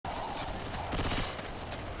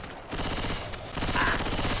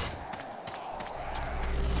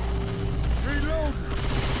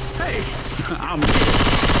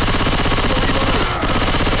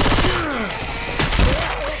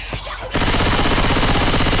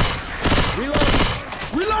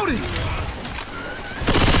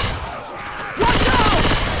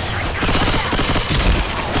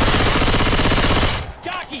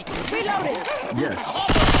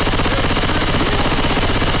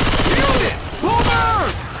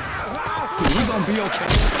okay.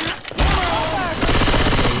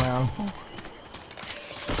 Around.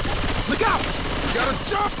 Look out! Got a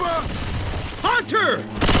jumper! Hunter!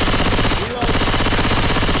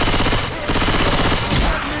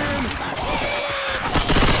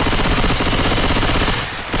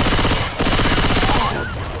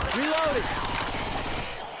 Reloading!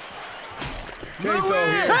 Chainsaw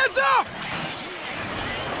here. Heads up!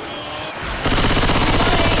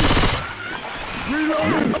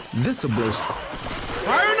 Reloading! This'll blow.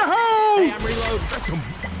 Fire in the hole! Hey, I'm reloading. That's some...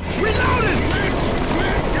 Reloading!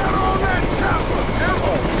 Get on that chopper!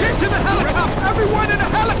 Ammo! Get to the helicopter! Everyone in the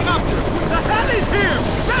helicopter! The heli's here!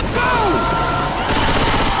 Let's go!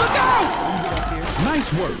 Look out! Nice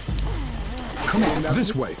work. Come on,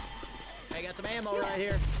 this way. I got some ammo right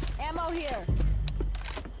here. Ammo here.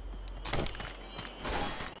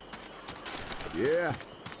 Yeah.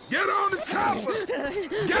 Get on the chopper!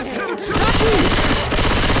 Get to the chopper!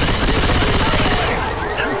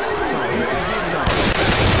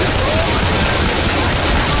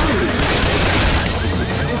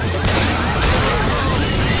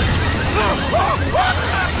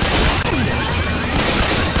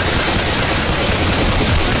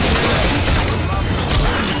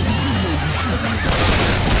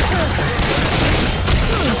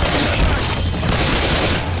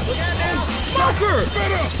 Smoker!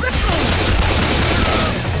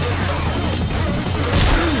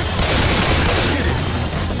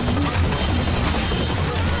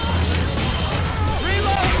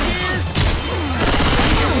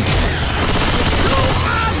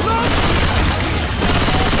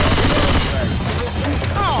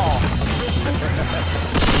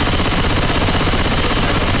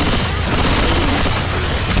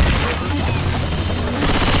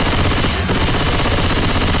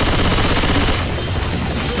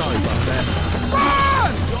 Sorry about that.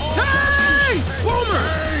 Run! Tank! Boomer!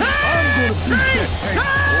 Tank!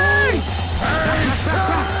 Tank!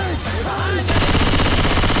 Tank!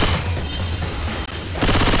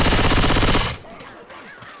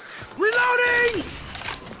 Reloading!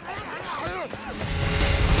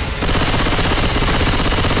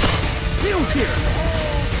 Neil's here.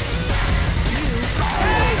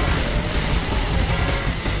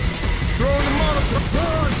 Throwing the Molotov!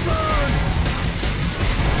 Run! Run!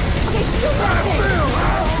 Okay, shoot that thing.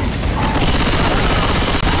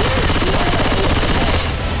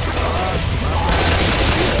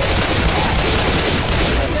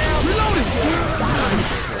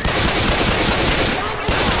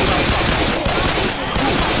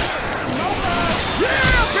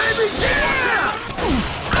 Yeah, baby! Yeah!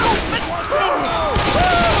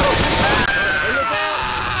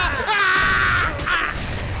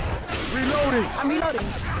 Reloading! I'm reloading.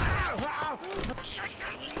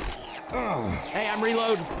 Hey, I'm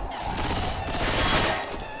reloading.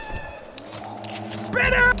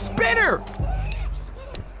 Spinner! Spinner!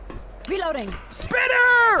 Reloading.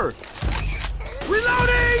 Spinner!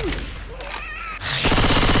 Reloading!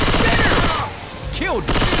 Spinner! Killed!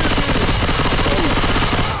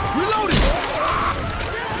 Reloading!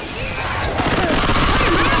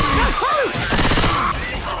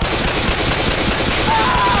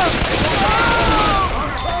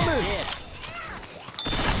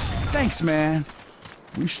 Thanks, man.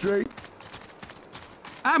 We straight?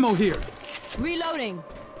 Ammo here! Reloading.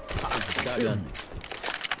 Shotgun.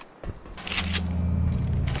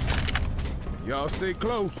 Y'all stay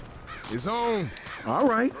close. It's on. All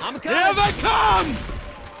right. I'm Here coming. they come!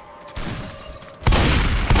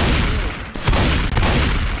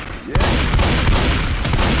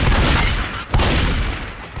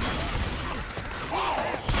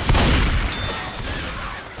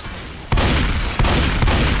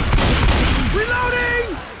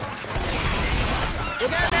 Reloading!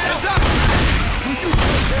 Heads up!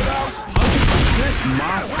 100%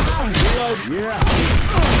 my. Yeah.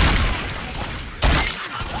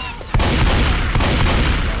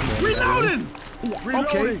 Reloading!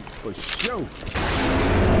 Reloading. For sure.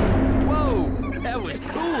 Whoa, that was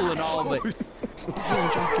cool and all, but...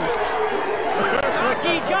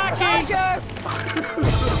 Jockey!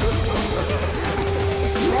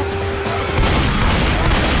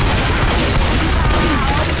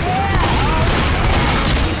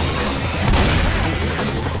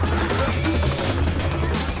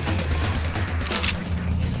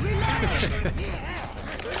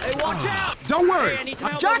 Hey, watch out! Don't worry! I need some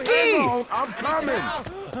help Jockey! over here. I'm coming.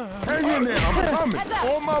 Hang in there. I'm coming.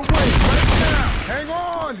 On my way. Right now. Hang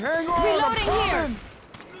on. Hang on. Reloading I'm coming.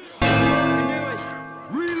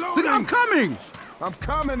 Reloading. I'm coming! I'm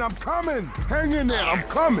coming. I'm coming. Hang in there. I'm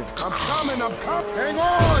coming. I'm coming. I'm coming. Hang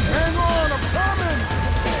on. Hang on. I'm coming.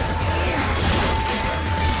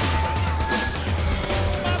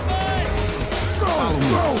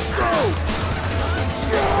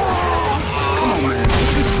 Come on, man.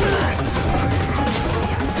 This is fair.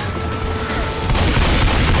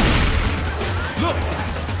 Look!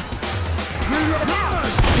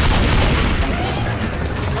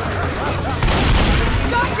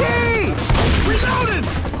 Jockey! Reloading!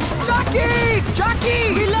 Jockey! Jockey!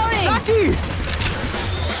 Reloading! Jockey!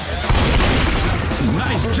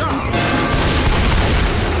 Nice job.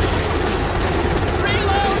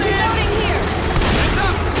 Reloading here. Hands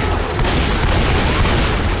up!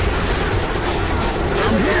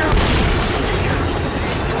 I'm here.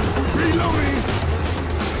 Reloading.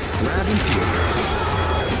 Grabbing kids.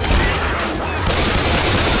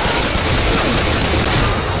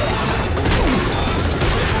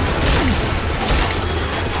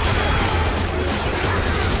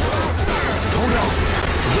 Hold on.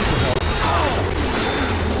 This will help.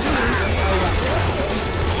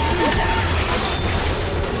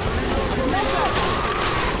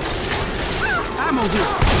 Ammo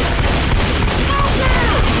here!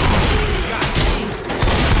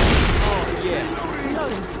 Oh, yeah.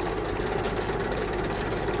 Reloading.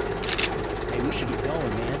 Hey, we should get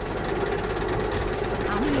going, man.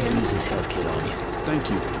 I'm I'm here. gonna use this health kit on you. Thank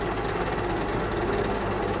you.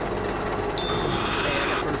 Hey, I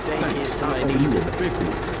got first aid kit. Thanks. I Somebody owe needs you it. a big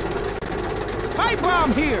one. Pipe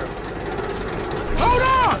bomb here! Hold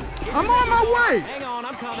on! I'm on my way! Hang on,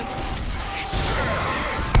 I'm coming.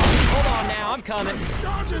 Hold on now, I'm coming.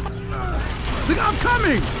 Look, I'm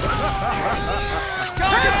coming!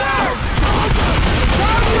 Hands up!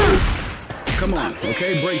 Charger! Come on,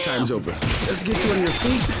 okay? Break time's over. Let's get you on your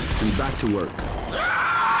feet and back to work.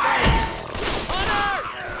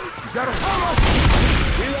 You gotta follow.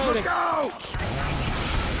 Reloading. Look out.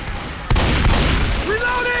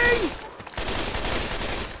 Reloading!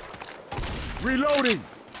 Reloading.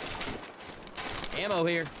 Ammo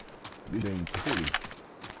here. It ain't pretty.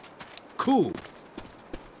 Cool.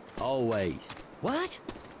 Always. What?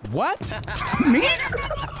 What? Me?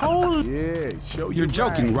 Holy... Yeah, show You're your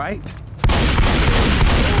joking, right. right?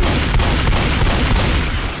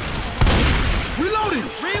 Reloading!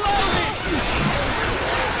 Reloading!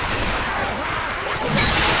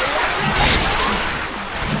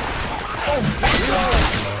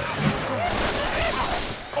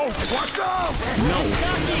 Oh, watch out! No.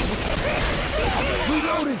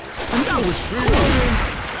 Reloading. And that was cool.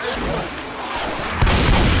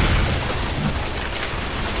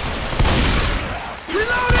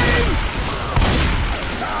 Reloading!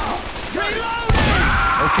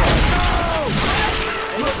 Okay.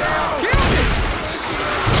 Look out! Killed it!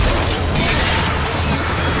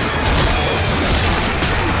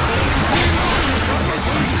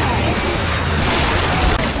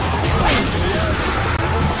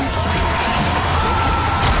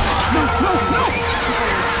 No, no, no!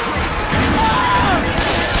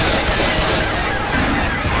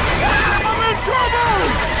 I'm in trouble!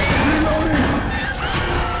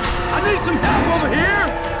 I need some help over here!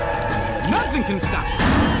 Nothing can stop us.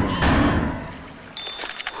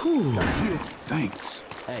 Whew. Thanks.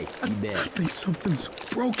 Hey, you I bet. think something's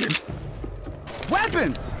broken.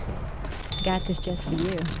 Weapons! Got this just for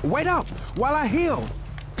you. Wait up while I heal.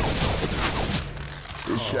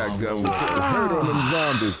 This shotgun will put a hurt on them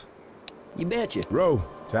zombies. You betcha. Bro,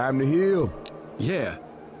 time to heal. Yeah.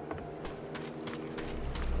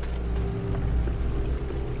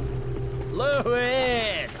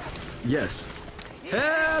 Lewis! Yes.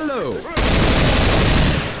 Hello.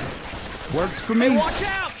 Works for me. Hey, watch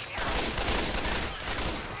out!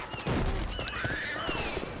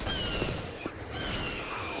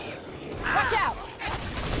 Watch out!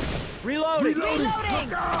 Reloading! Reloading!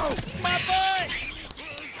 Look out! My butt!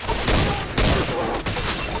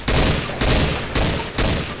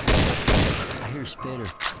 I hear spitter.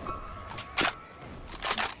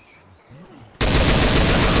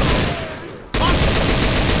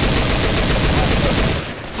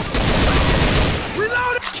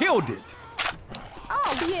 Reloaded! Killed it!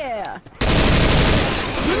 Oh, yeah.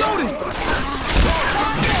 Reloading!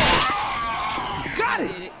 Got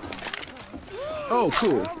it! Oh,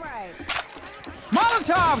 cool. All right.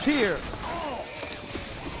 Molotov's here!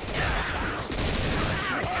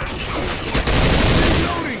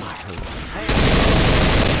 Reloading.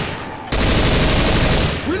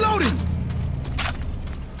 Reloading!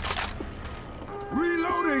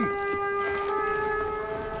 Reloading.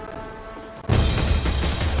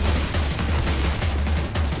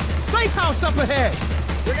 Safe house up ahead!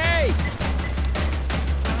 Grenade!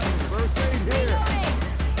 First aid here. Reloading!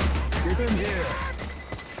 Get in here.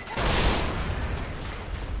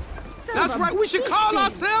 That's right, we should call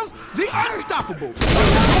ourselves the Unstoppable!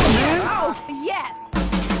 Oh, yes.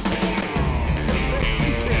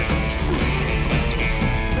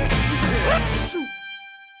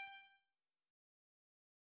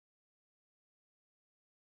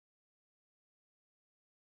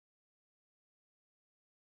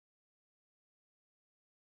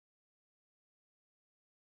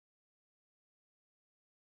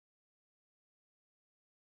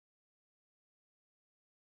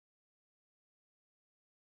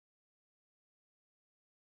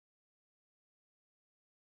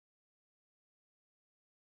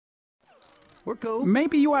 We're cool.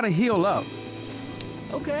 Maybe you ought to heal up.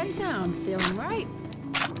 Okay. Now I'm feeling right.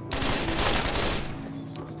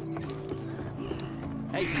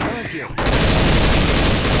 Hey, some guns here.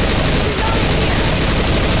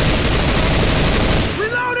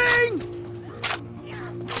 Reloading!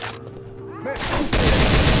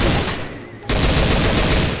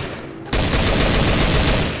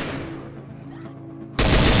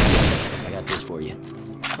 I got this for you.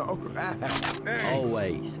 All right. Thanks.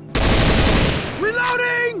 Always.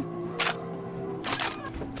 Reloading!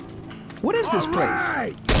 What is this place?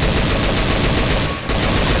 Right.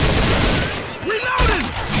 Reloading!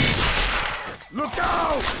 Look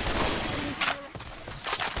out!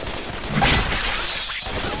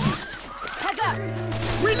 Heads up!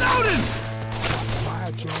 Reloading!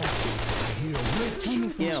 Quiet, y'all. I hear a witch.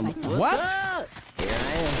 Yeah, what's What? up? Here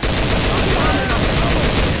I am. Here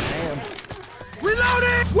I am.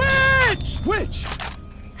 Reloading! Witch! Witch!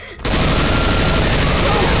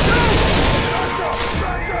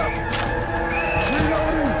 Back up!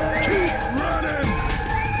 Reloading! Keep running!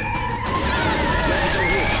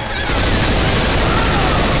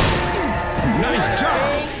 Nice job.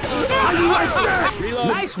 How you like that? Reload.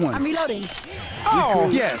 Nice one. I'm reloading. Oh,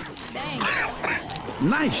 yes. Thanks.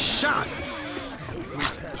 Nice shot.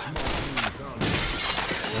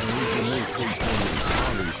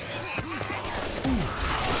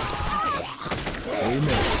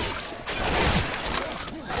 Amen.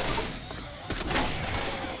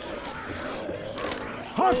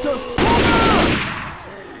 Hunter!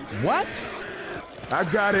 What? I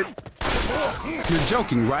got it. You're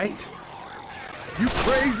joking, right? You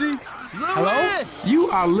crazy? Hello? You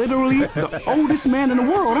are literally the oldest man in the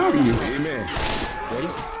world, aren't you? Amen. Ready?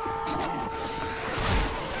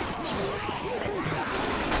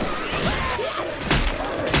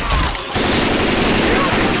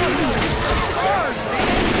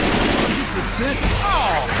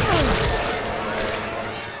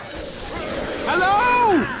 Hello?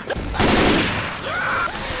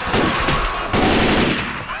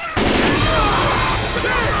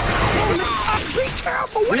 Be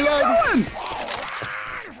careful. What are you doing?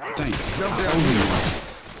 Thanks.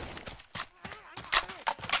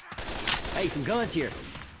 Hey, some guns here.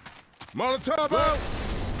 Molotov out!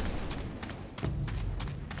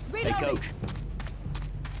 Hey, coach.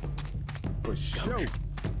 For sure.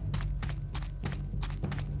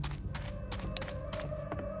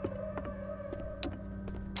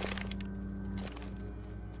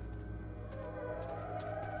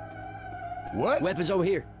 What? Weapons over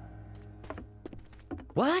here.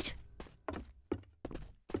 What?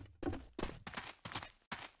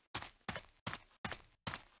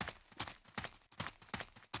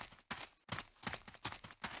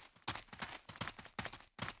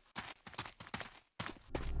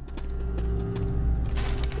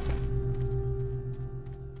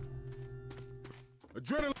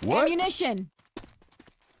 Adrenaline. What? Ammunition.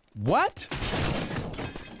 What?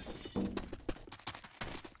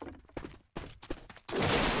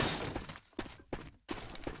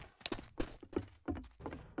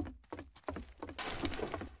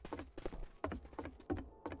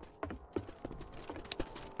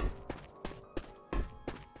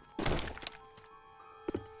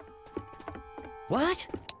 What?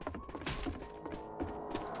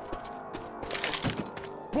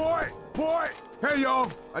 Boy! Hey,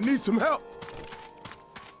 y'all! I need some help!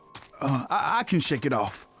 I can shake it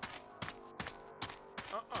off.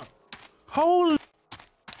 Holy...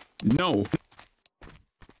 No.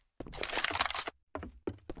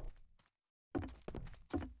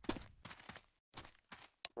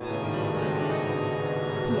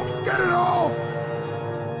 Yes. Get it all!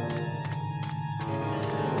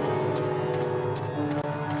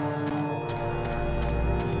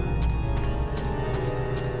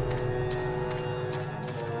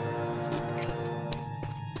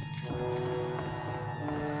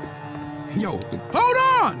 Yo, hold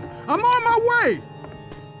on! I'm on my way!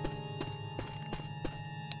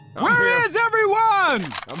 Where is everyone?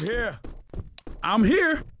 I'm here. I'm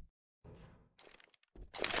here.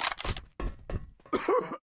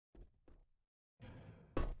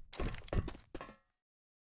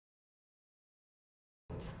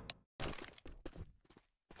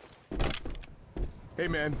 Hey,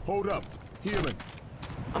 man, hold up. Healing.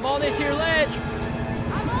 I'm on this here ledge.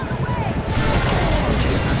 I'm on the way.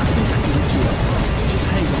 Just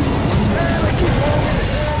hang on one more second.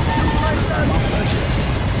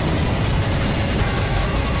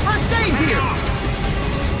 First aid here!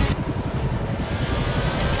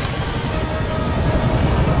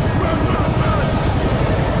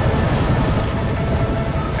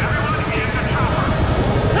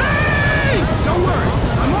 Hey! Don't worry,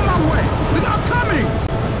 I'm on my way. We got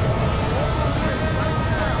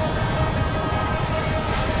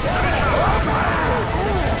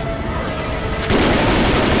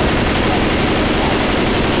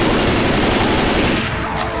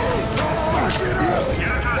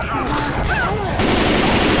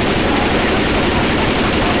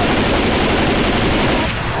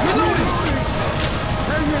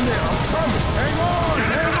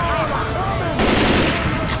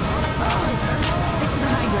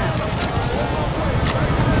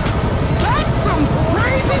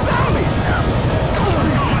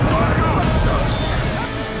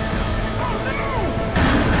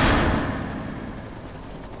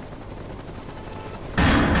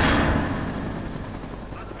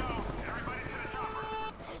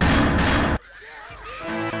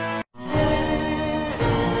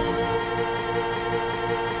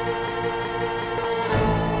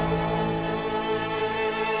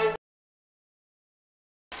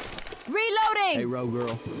Hey, Reloading! road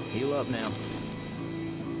girl. Heal up now.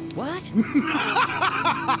 What?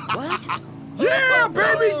 What? Yeah,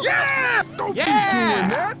 baby, yeah! Don't keep doing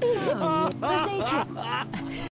that. Oh, first aid kit.